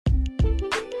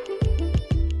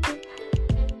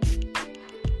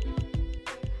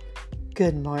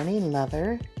Good morning,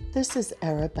 lover. This is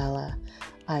Arabella.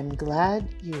 I'm glad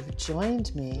you've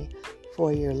joined me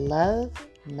for your love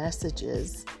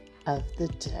messages of the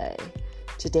day.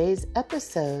 Today's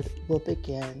episode will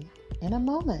begin in a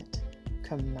moment,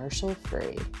 commercial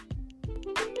free.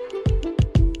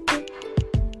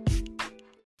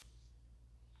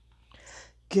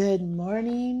 Good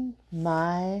morning,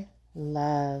 my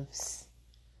loves.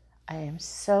 I am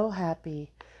so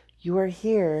happy you are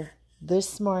here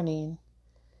this morning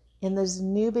in this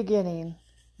new beginning,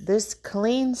 this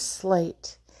clean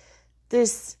slate,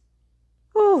 this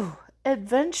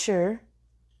adventure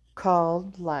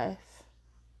called life.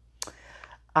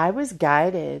 I was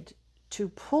guided to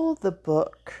pull the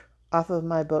book off of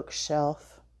my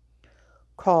bookshelf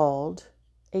called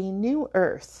A New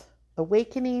Earth,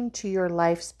 Awakening to Your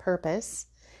Life's Purpose,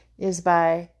 is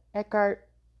by Eckhart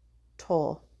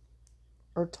Tolle,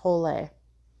 or Tolle.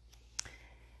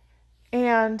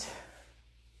 And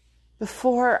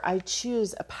before I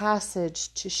choose a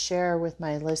passage to share with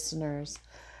my listeners,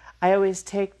 I always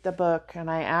take the book and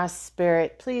I ask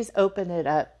Spirit, please open it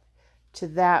up to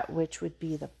that which would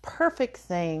be the perfect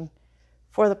thing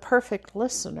for the perfect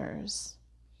listeners.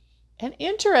 And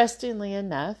interestingly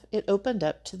enough, it opened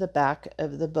up to the back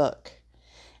of the book.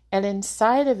 And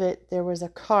inside of it, there was a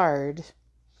card.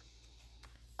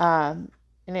 And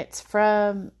it's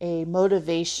from a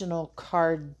motivational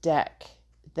card deck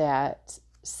that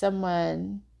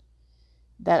someone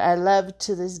that I love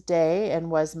to this day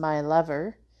and was my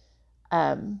lover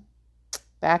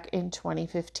back in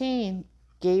 2015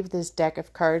 gave this deck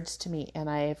of cards to me, and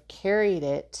I have carried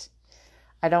it.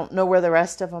 I don't know where the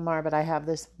rest of them are, but I have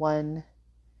this one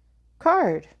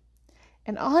card.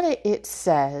 And on it, it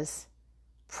says,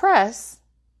 press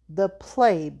the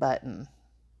play button.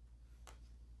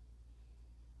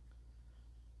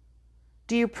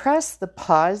 Do you press the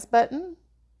pause button,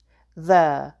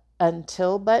 the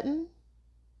until button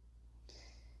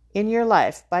in your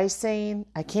life by saying,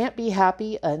 I can't be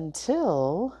happy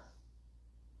until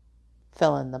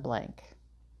fill in the blank?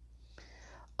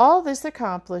 All this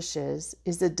accomplishes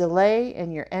is a delay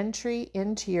in your entry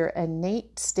into your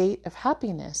innate state of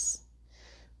happiness,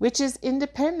 which is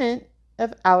independent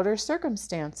of outer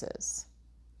circumstances.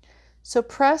 So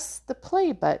press the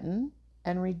play button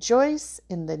and rejoice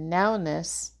in the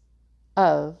nowness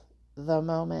of the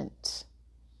moment.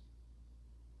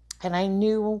 And I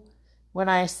knew when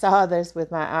I saw this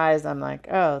with my eyes, I'm like,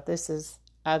 oh, this is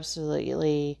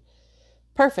absolutely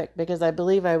perfect, because I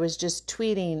believe I was just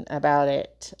tweeting about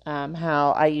it,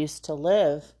 how I used to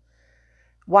live.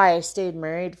 Why I stayed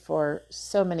married for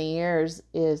so many years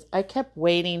is I kept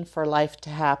waiting for life to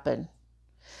happen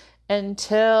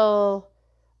until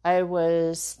I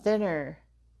was thinner,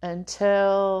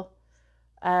 until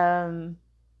I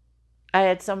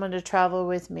had someone to travel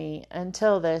with me,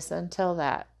 until this, until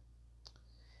that.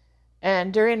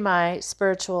 And during my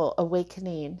spiritual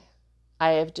awakening,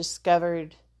 I have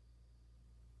discovered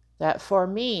that for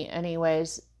me,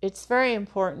 anyways, it's very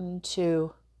important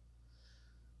to,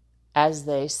 as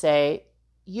they say,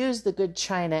 use the good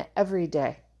china every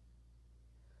day.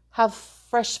 Have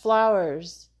fresh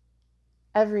flowers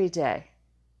every day.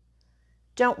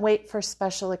 Don't wait for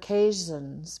special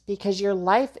occasions, because your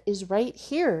life is right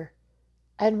here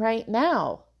and right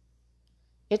now.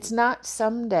 It's not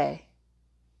someday.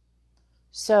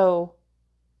 So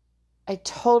I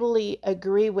totally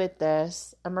agree with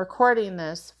this. I'm recording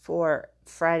this for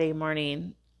Friday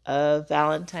morning of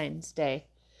Valentine's Day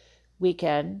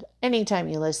weekend. Anytime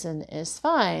you listen is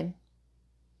fine.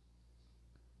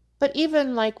 But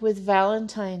even like with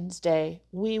Valentine's Day,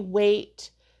 we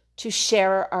wait to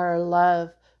share our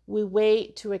love. We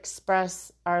wait to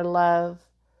express our love,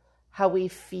 how we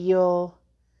feel.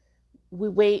 We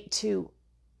wait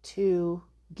to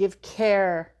give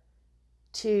care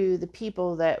to the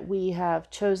people that we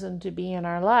have chosen to be in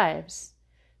our lives,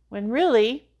 when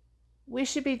really we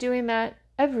should be doing that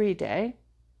every day.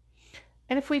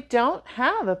 And if we don't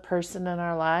have a person in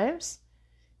our lives,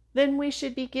 then we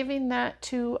should be giving that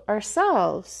to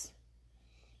ourselves,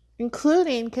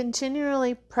 including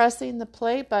continually pressing the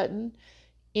play button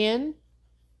in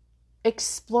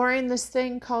exploring this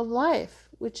thing called life,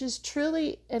 which is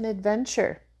truly an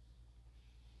adventure.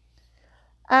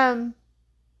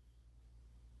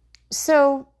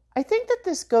 So I think that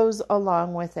this goes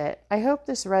along with it. I hope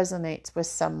this resonates with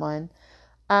someone.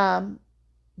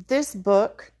 This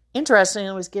book,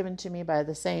 interestingly, was given to me by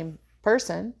the same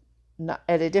person, not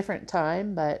at a different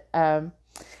time, but and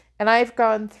I've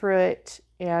gone through it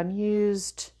and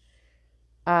used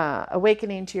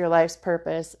Awakening to Your Life's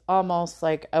Purpose almost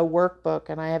like a workbook,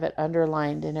 and I have it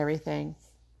underlined and everything.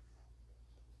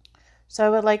 So I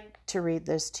would like to read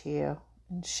this to you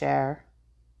and share.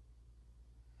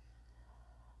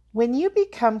 When you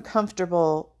become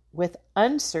comfortable with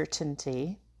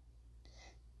uncertainty,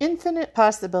 infinite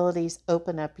possibilities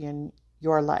open up in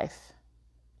your life.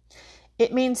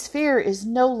 It means fear is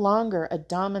no longer a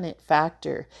dominant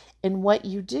factor in what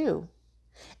you do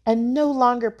and no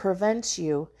longer prevents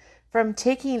you from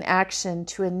taking action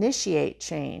to initiate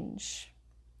change.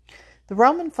 The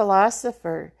Roman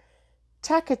philosopher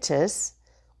Tacitus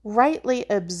rightly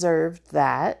observed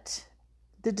that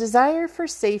the desire for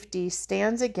safety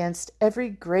stands against every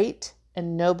great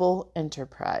and noble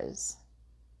enterprise.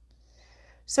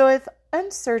 So if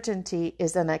uncertainty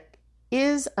is if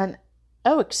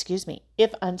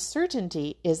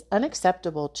uncertainty is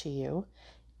unacceptable to you,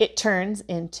 it turns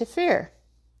into fear.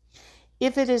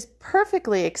 If it is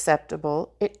perfectly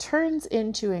acceptable, it turns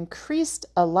into increased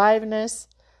aliveness,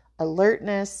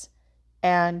 alertness,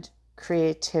 and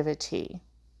creativity.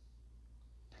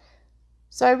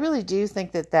 So I really do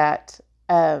think that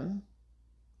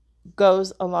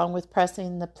goes along with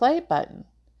pressing the play button,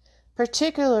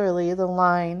 particularly the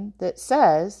line that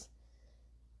says,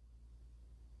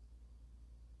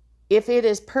 if it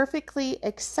is perfectly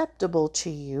acceptable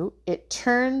to you, it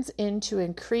turns into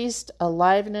increased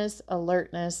aliveness,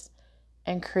 alertness,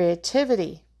 and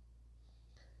creativity.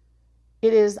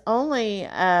 It is only,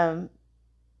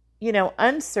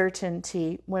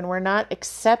 uncertainty, when we're not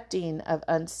accepting of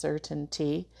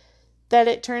uncertainty, that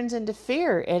it turns into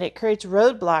fear and it creates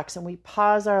roadblocks, and we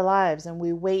pause our lives and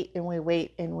we wait and we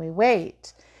wait and we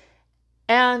wait.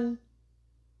 And,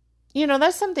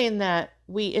 that's something that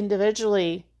we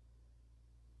individually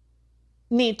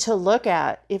need to look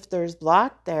at. If there's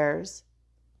block there's,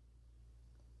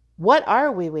 what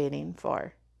are we waiting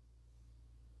for?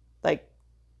 Like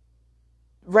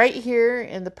right here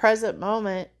in the present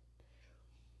moment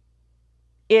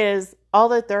is all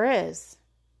that there is.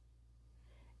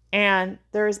 And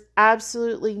there's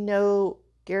absolutely no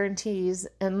guarantees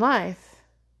in life.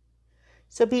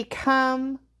 So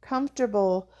become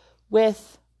comfortable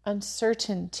with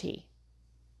uncertainty.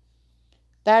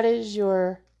 That is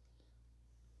your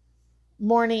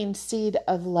morning seed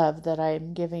of love that I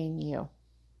am giving you.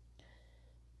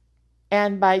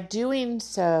 And by doing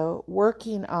so,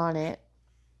 working on it,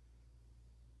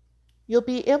 you'll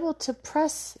be able to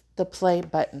press the play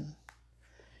button.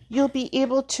 You'll be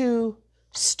able to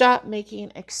stop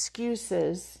making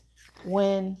excuses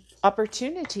when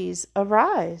opportunities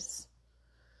arise.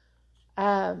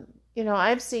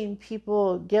 I've seen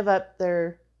people give up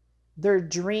their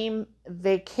dream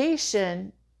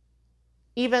vacation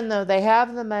even though they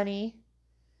have the money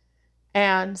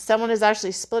and someone is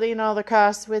actually splitting all the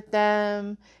costs with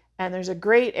them, and there's a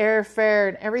great airfare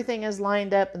and everything is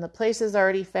lined up and the place is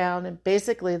already found, and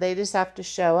basically they just have to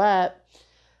show up,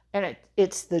 and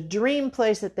it's the dream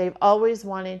place that they've always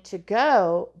wanted to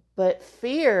go, but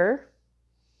fear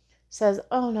says,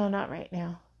 oh no, not right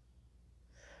now.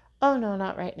 Oh no,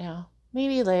 not right now.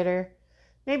 Maybe later.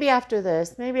 Maybe after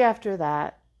this. Maybe after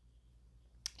that.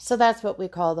 So that's what we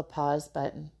call the pause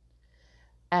button.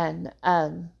 And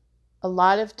a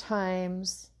lot of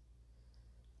times,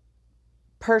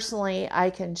 personally,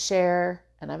 I can share,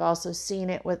 and I've also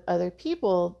seen it with other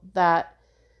people, that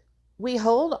we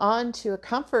hold on to a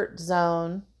comfort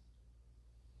zone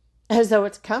as though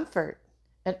it's comfort.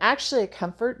 And actually, a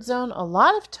comfort zone, a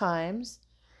lot of times,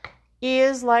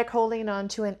 is like holding on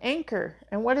to an anchor.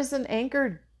 And what does an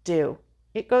anchor do?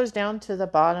 It goes down to the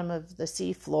bottom of the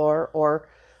sea floor, or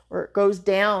it goes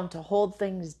down to hold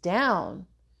things down.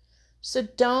 So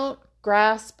don't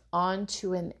grasp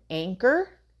onto an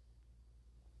anchor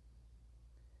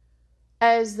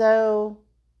as though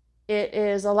it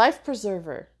is a life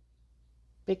preserver,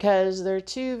 because they're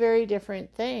two very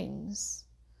different things.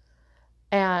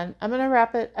 And I'm going to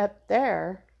wrap it up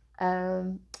there. I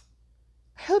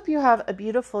hope you have a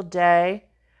beautiful day.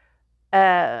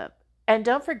 And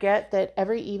don't forget that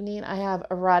every evening I have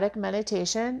erotic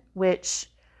meditation, which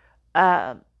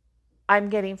I'm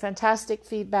getting fantastic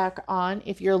feedback on.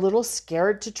 If you're a little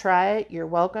scared to try it, you're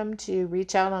welcome to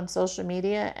reach out on social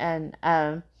media and,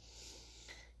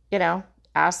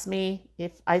 ask me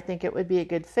if I think it would be a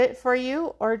good fit for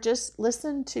you, or just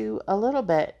listen to a little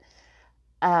bit.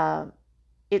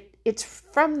 It's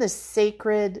from the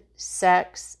sacred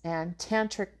sex and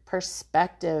tantric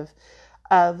perspective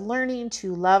of learning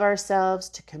to love ourselves,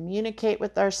 to communicate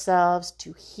with ourselves,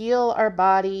 to heal our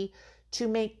body, to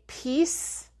make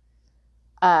peace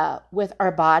with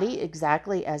our body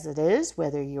exactly as it is,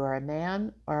 whether you are a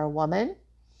man or a woman.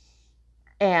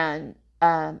 And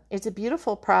it's a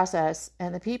beautiful process,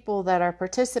 and the people that are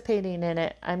participating in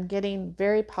it, I'm getting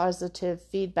very positive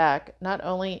feedback. Not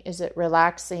only is it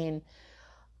relaxing,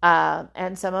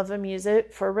 and some of them use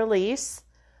it for release,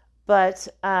 but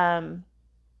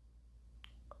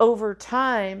over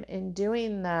time in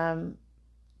doing them,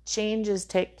 changes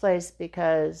take place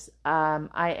because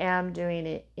I am doing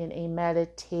it in a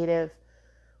meditative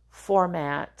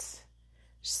format.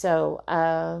 So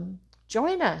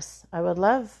join us. I would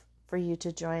love for you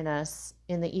to join us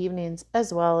in the evenings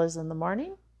as well as in the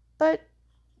morning. But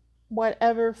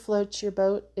whatever floats your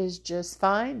boat is just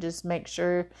fine. Just make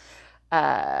sure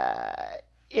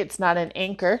it's not an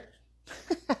anchor.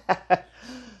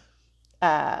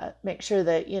 Make sure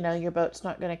that, your boat's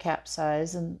not going to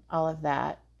capsize and all of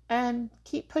that. And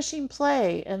keep pushing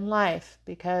play in life,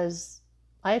 because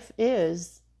life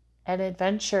is an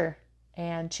adventure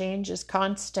and change is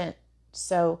constant.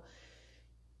 So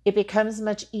it becomes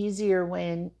much easier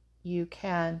when you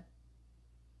can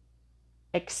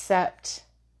accept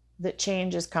that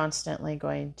change is constantly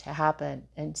going to happen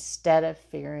instead of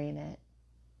fearing it.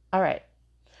 All right.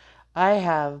 I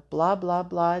have blah, blah,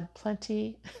 blah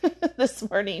plenty this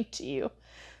morning to you.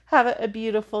 Have a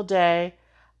beautiful day.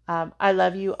 I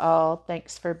love you all.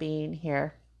 Thanks for being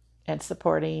here and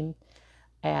supporting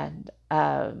and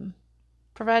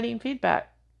providing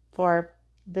feedback for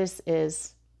This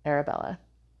Is Arabella.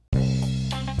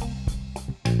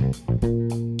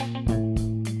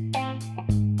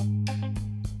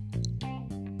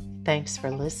 Thanks for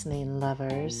listening,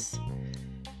 lovers.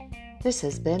 This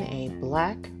has been a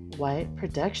Black White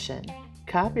production.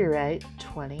 Copyright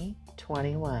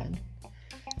 2021.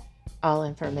 All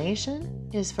information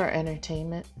is for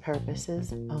entertainment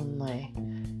purposes only.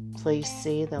 Please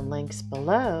see the links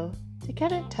below to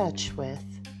get in touch with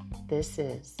This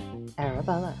Is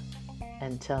Arabella.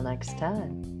 Until next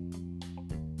time.